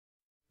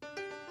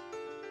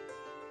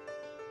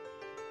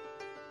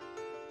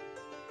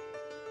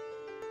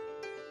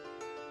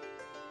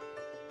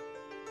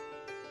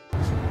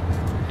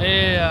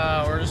Hey,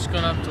 we're just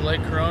going up to Lake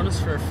Koronis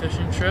for a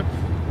fishing trip.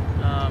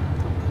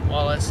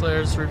 Walleye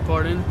Slayers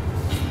reporting,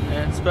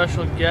 and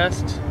special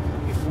guest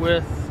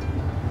with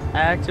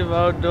Active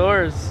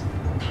Outdoors.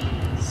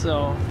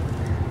 So,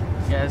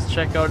 you guys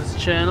check out his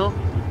channel.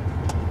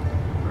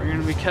 We're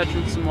going to be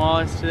catching some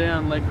walleyes today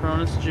on Lake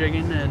Koronis,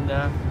 jigging, and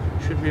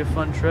should be a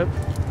fun trip.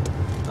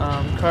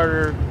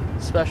 Carter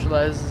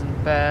specializes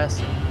in bass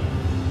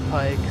and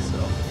pike, so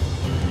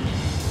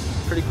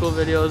pretty cool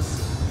videos.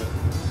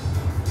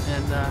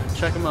 And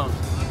check them out.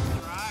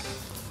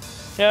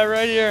 Yeah,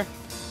 right here.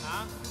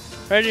 Huh?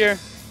 Right here.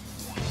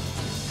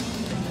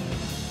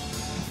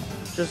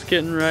 Just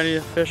getting ready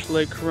to fish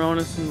Lake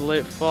Koronis in the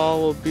late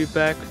fall. We'll be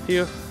back with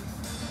you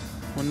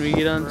when we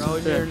get on some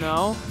fish. We're out here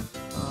now.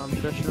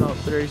 Fishing about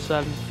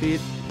 37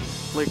 feet,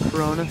 Lake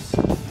Koronis.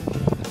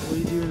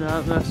 We do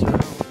not mess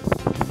around.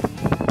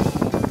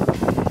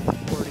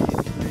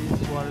 48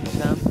 degrees, water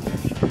temp.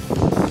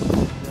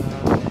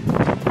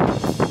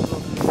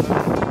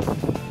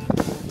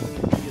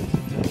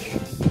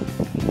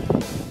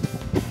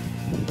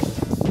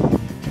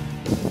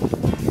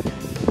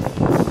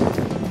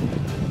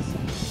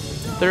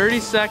 30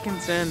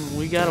 seconds in,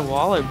 we got a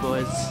walleye,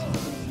 boys.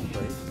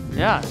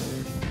 Yeah,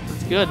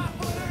 it's good.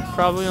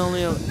 Probably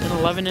only an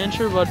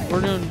 11-incher, but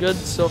we're doing good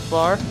so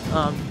far.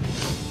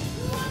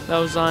 That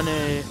was on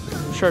a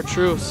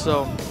chartreuse,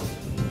 so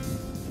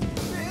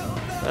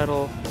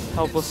that'll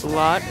help us a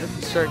lot if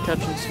we start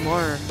catching some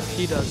more, or if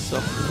he does.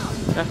 So,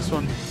 next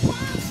one.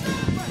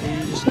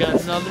 We just got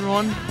another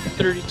one,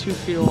 32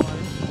 feet of water.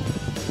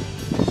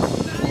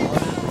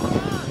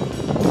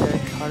 Okay,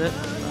 caught it.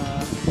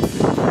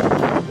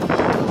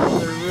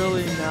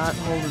 Really not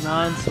holding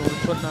on, so we're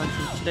putting on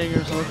some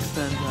stinger hooks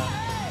and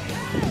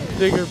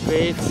bigger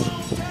baits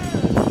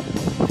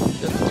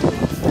just to,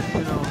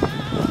 you know,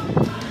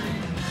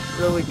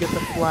 really get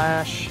the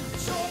flash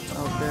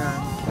out there.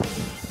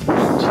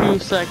 And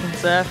 2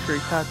 seconds after he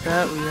caught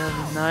that, we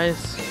have a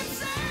nice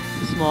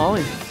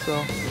smallie, so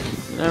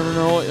you never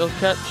know what you'll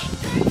catch.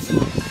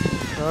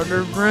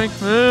 Carter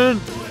Brinkman,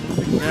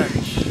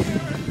 catch.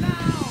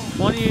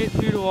 28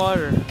 feet of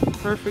water,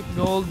 perfect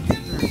gold.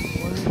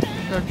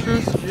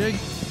 Chartreuse jig,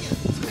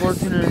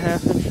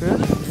 14.5-inch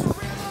fish.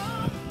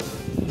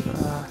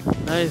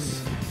 Nice.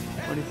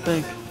 What do you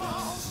think?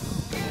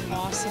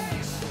 Awesome.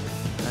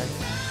 Nice.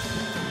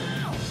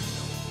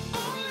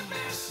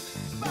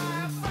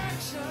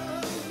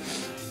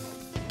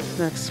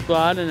 Next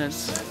spot, and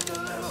it's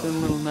been a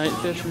little night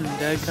fishing, and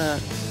Dad caught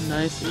a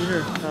nice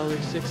eater, probably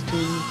 16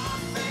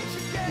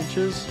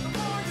 inches.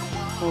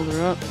 Hold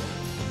her up.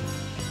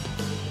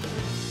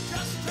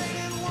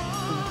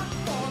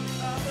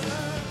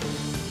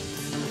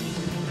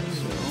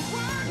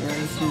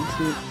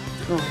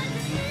 Oh.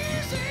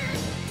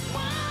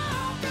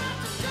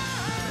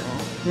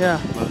 Yeah,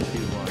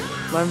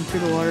 11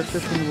 feet of water,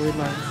 fishing the weed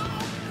lines.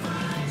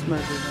 Let's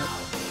measure that.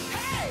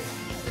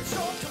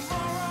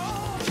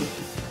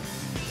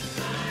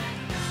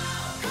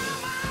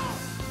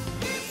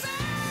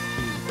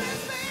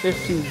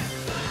 15.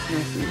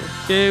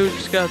 Okay, we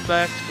just got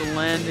back to the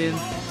landing.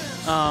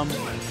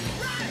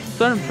 It's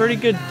been a pretty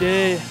good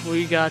day.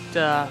 We got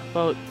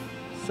about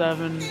 6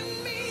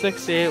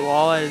 to 8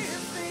 walleyes.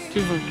 2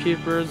 from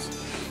keepers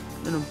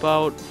in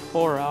about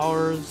 4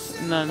 hours,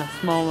 and then a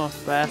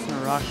smallmouth bass and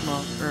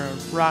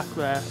a rock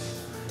bass.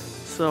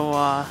 So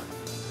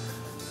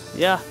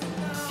yeah,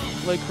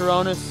 Lake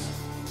Koronis,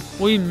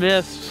 we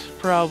missed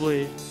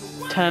probably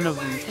 10 of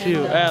them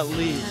too, at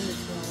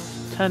least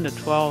 10 to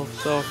 12.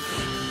 So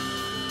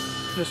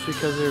just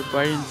because they were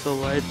biting so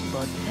light,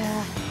 but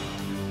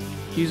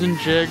using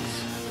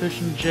jigs,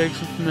 fishing jigs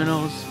with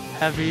minnows,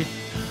 heavy,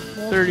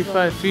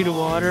 35 feet of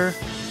water.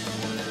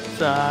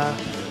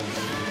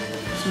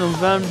 It's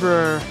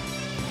November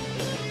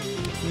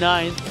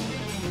 9th,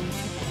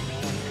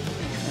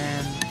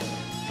 and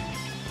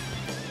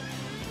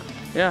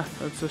yeah,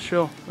 that's the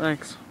show.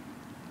 Thanks.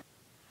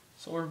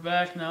 So we're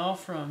back now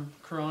from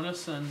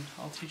Koronis, and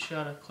I'll teach you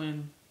how to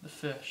clean the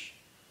fish.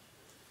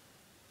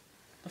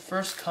 The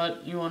first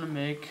cut you want to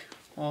make,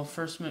 well,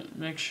 first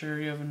make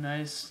sure you have a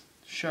nice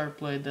sharp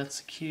blade.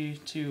 That's the key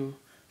to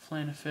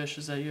filleting a fish,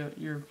 is that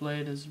your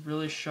blade is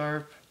really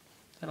sharp.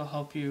 That'll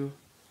help you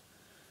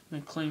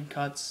make clean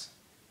cuts,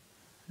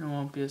 and it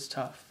won't be as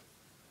tough.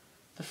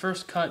 The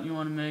first cut you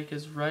want to make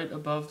is right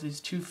above these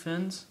 2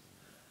 fins,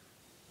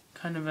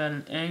 kind of at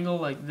an angle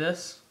like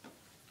this.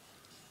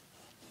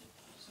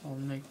 So I'll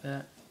make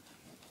that.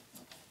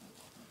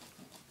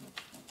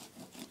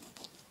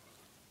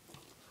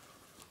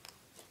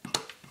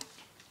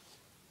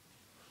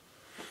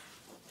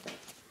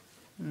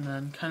 And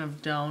then kind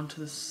of down to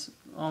this,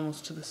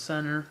 almost to the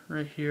center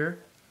right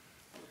here,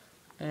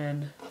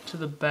 and to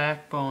the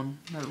backbone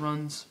that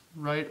runs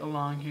right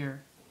along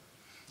here.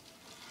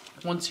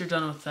 Once you're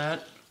done with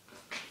that,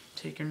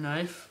 take your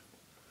knife,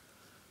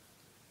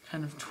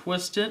 kind of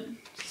twist it.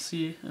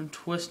 See, I'm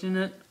twisting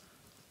it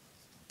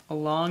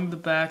along the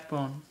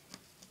backbone.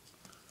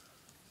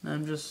 And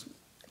I'm just,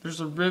 there's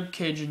a rib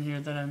cage in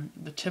here that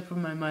the tip of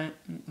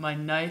my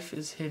knife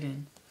is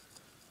hitting.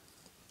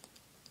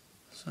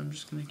 So I'm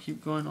just going to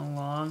keep going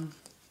along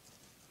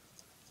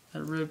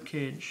that rib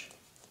cage.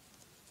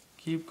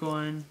 Keep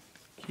going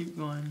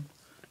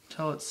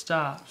until it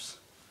stops.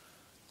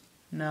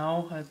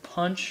 Now I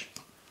punch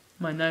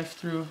my knife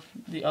through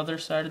the other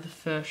side of the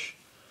fish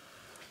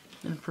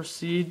and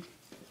proceed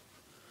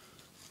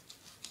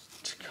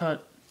to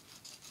cut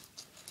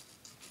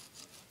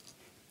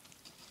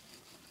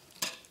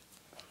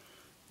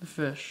the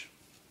fish.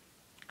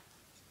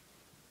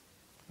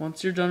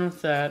 Once you're done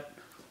with that,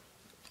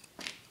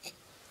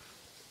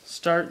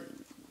 start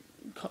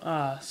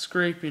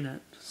scraping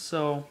it.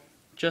 So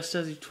just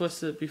as you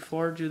twisted it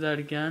before, do that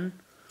again.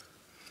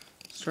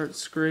 Start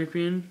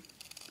scraping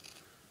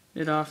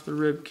it off the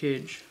rib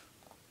cage.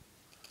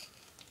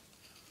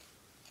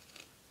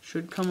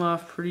 Should come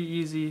off pretty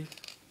easy.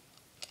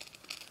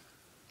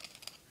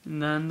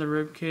 And then the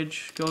rib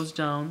cage goes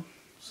down,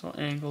 so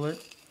angle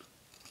it.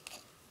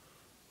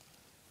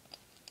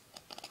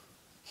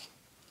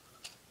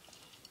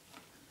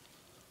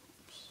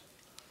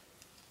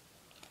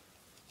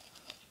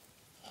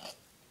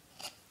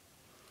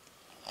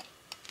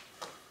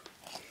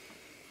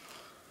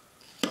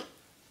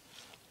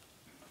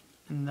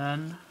 And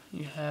then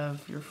you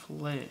have your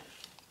fillet.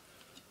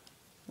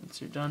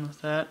 Once you're done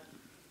with that,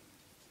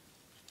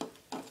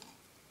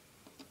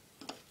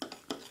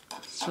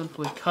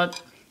 simply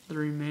cut the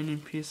remaining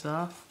piece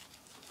off.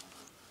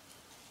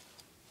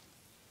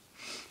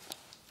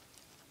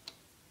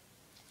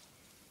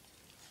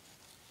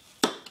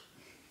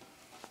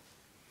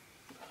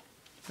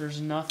 There's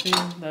nothing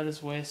that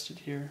is wasted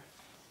here.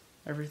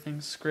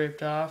 Everything's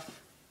scraped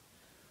off.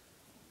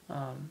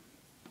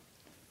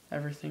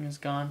 Everything is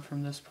gone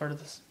from this part of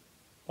this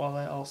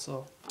walleye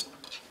also.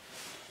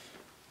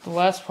 The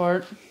last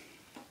part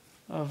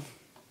of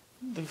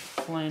the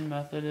flaying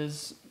method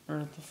is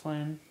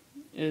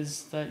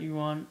that you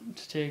want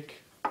to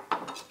take a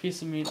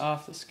piece of meat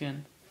off the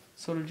skin.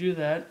 So to do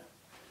that,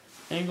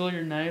 angle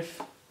your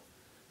knife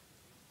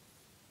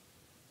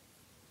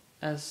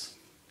as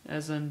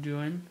I'm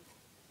doing.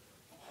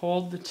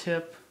 Hold the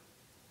tip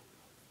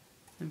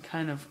and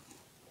kind of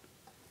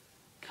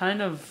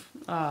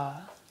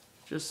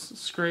just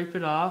scrape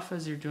it off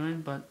as you're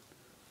doing, but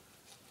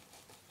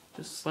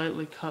just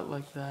slightly cut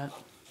like that.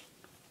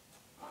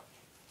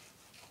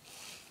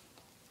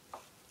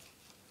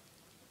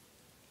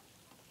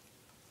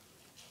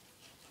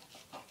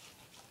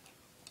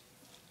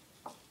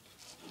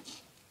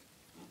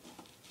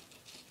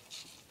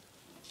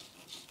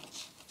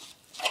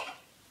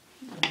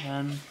 And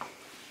then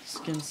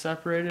skin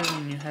separated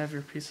and you have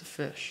your piece of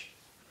fish.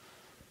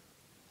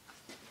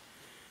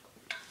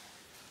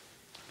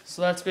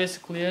 So that's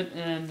basically it,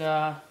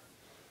 and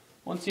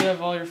once you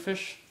have all your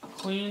fish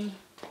cleaned,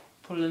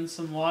 put it in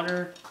some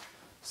water,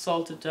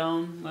 salt it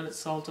down, let it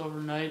salt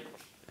overnight,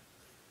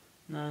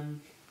 and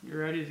then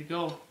you're ready to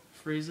go.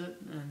 Freeze it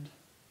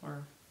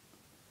or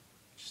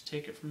just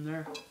take it from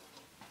there.